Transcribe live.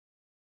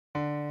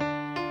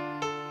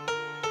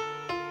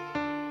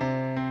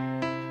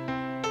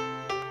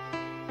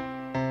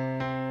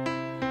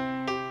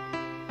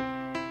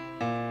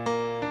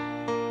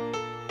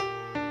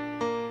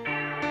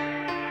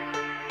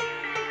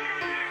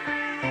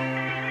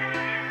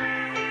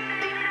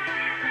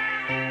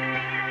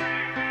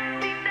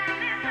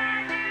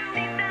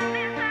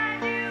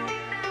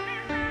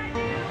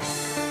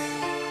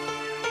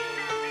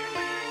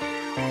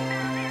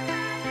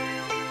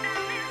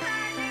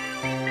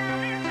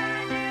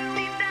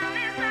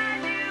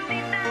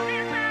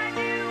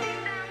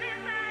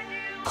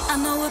I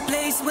know a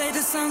place where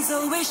the sun's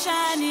always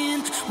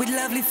shining, with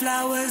lovely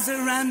flowers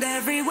around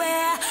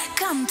everywhere.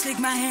 Come take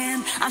my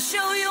hand, I'll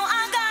show you,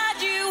 I'll guide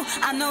you.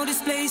 I know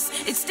this place,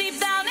 it's deep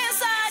down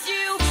inside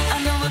you.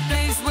 I know a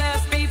place where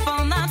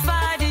people not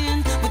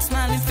fighting, with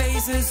smiling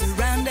faces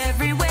around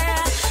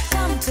everywhere.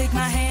 Come take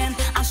my hand,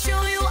 I'll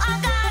show you,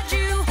 I'll guide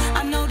you.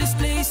 I know this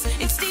place,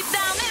 it's deep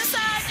down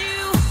inside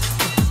you.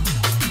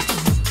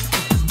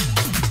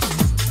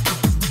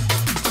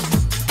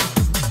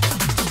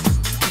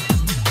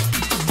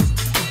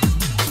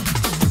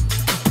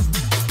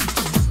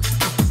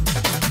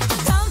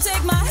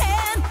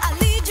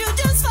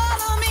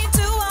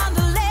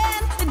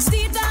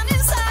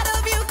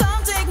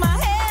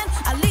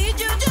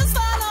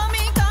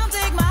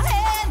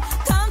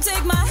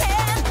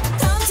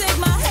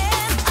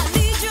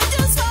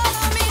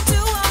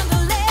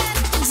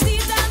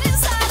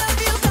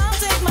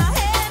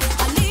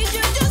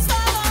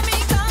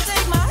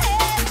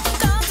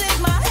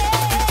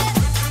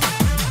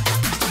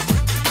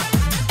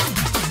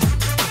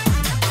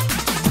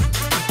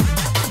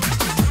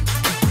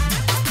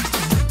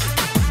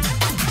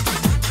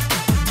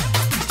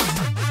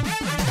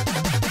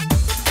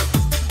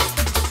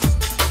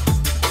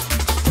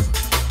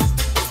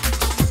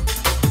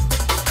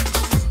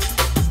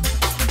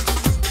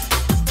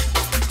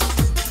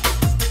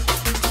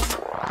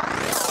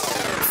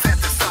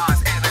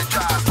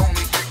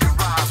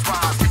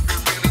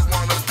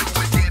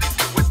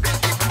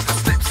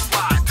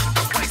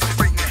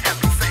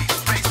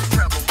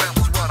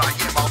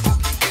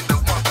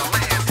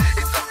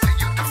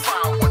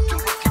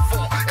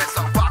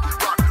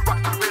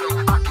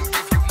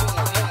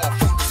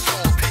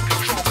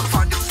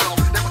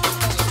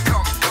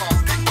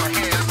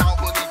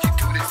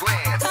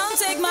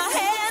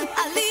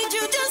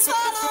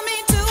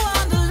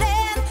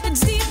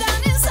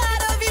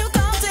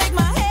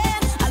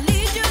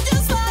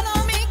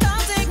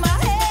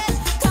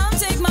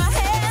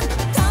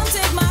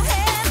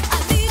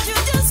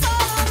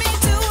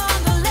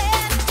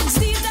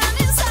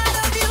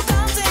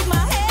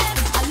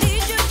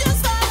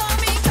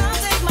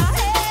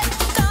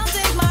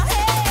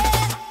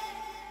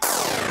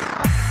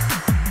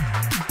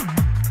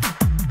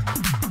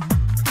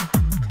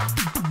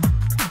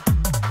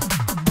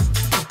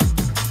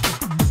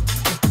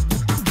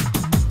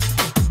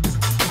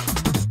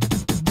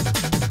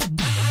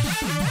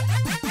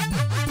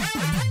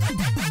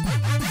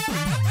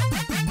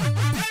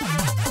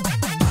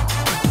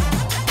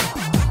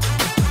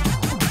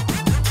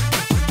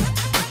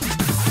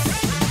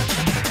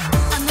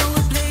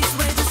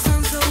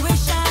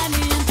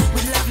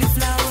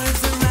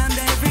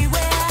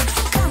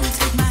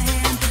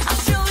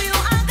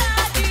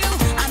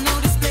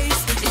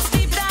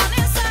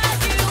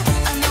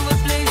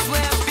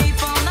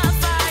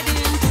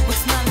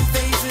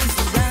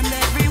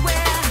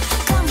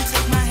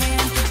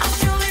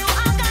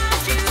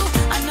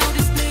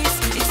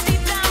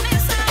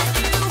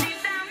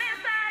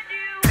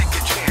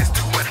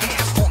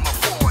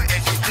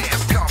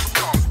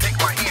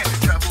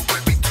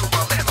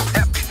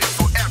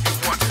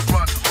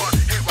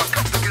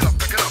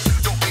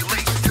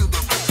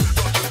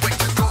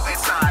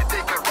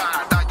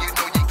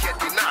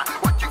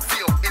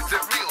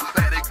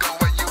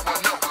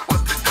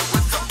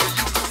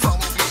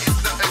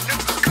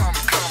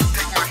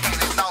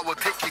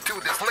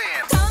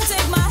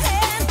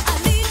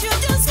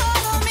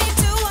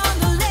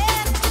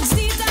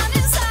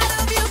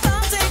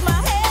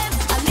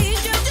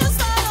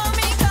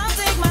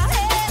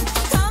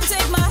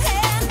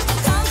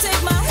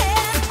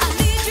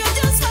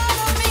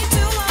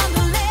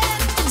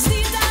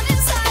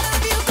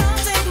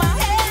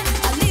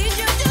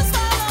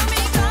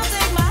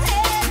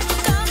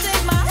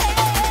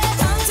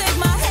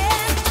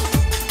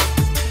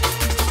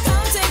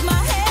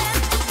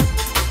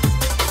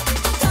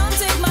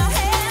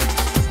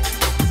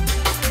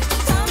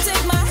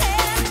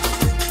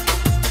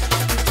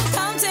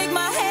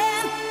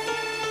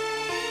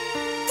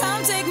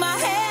 Come take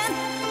my hand.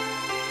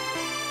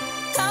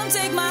 Come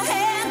take my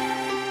hand.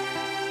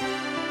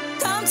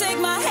 Come take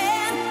my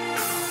hand.